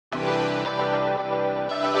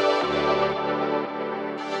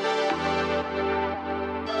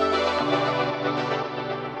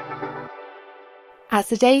As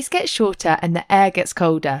the days get shorter and the air gets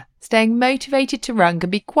colder, staying motivated to run can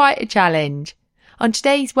be quite a challenge. On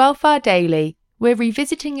today's Welfare Daily, we're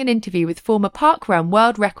revisiting an interview with former Parkrun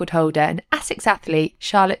world record holder and ASICS athlete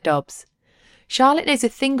Charlotte Dobbs. Charlotte knows a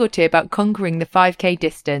thing or two about conquering the 5k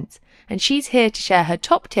distance, and she's here to share her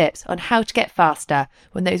top tips on how to get faster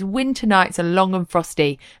when those winter nights are long and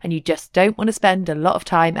frosty and you just don't want to spend a lot of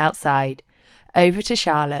time outside. Over to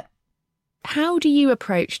Charlotte. How do you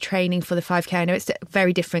approach training for the 5k? I know it's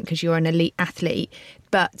very different because you're an elite athlete,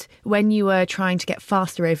 but when you were trying to get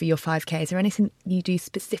faster over your 5k, is there anything you do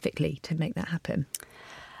specifically to make that happen?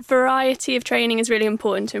 Variety of training is really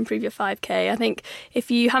important to improve your 5k. I think if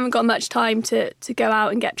you haven't got much time to go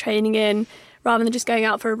out and get training in, rather than just going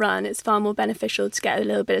out for a run, it's far more beneficial to get a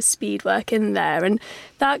little bit of speed work in there. And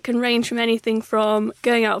that can range from anything from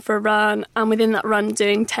going out for a run and within that run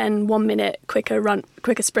doing 10 1-minute quicker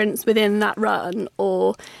sprints within that run,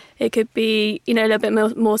 or it could be, a little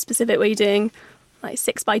bit more specific where you're doing like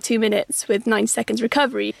 6 by 2 minutes with 90 seconds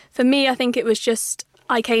recovery. For me, I think it was just,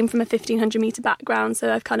 I came from a 1500 metre background,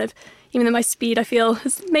 so I've kind of, even though my speed I feel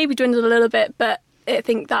has maybe dwindled a little bit, but I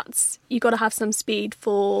think that's, you've got to have some speed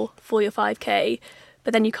for your 5k,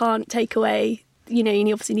 but then you can't take away, you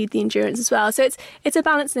obviously need the endurance as well. So it's a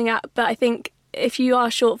balancing act, but I think if you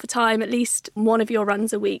are short for time, at least one of your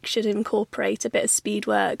runs a week should incorporate a bit of speed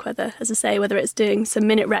work, whether it's doing some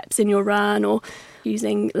minute reps in your run or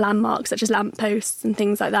using landmarks such as lampposts and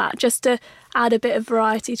things like that, just to add a bit of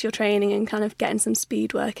variety to your training and kind of getting some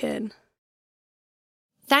speed work in.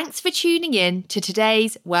 Thanks for tuning in to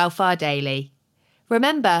today's Welfare Daily.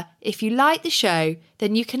 Remember, if you like the show,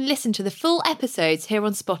 then you can listen to the full episodes here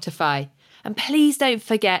on Spotify. And please don't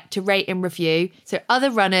forget to rate and review so other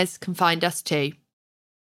runners can find us too.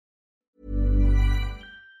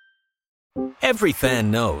 Every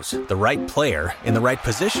fan knows the right player in the right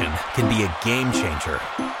position can be a game changer.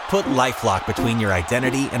 Put LifeLock between your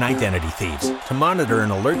identity and identity thieves to monitor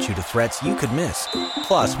and alert you to threats you could miss.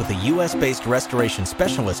 Plus, with a US-based restoration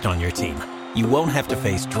specialist on your team, you won't have to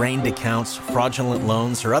face drained accounts, fraudulent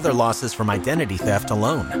loans, or other losses from identity theft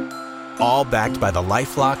alone. All backed by the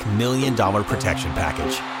LifeLock $1 Million Protection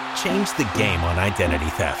Package. Change the game on identity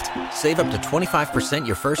theft. Save up to 25%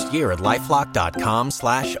 your first year at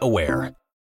LifeLock.com/aware.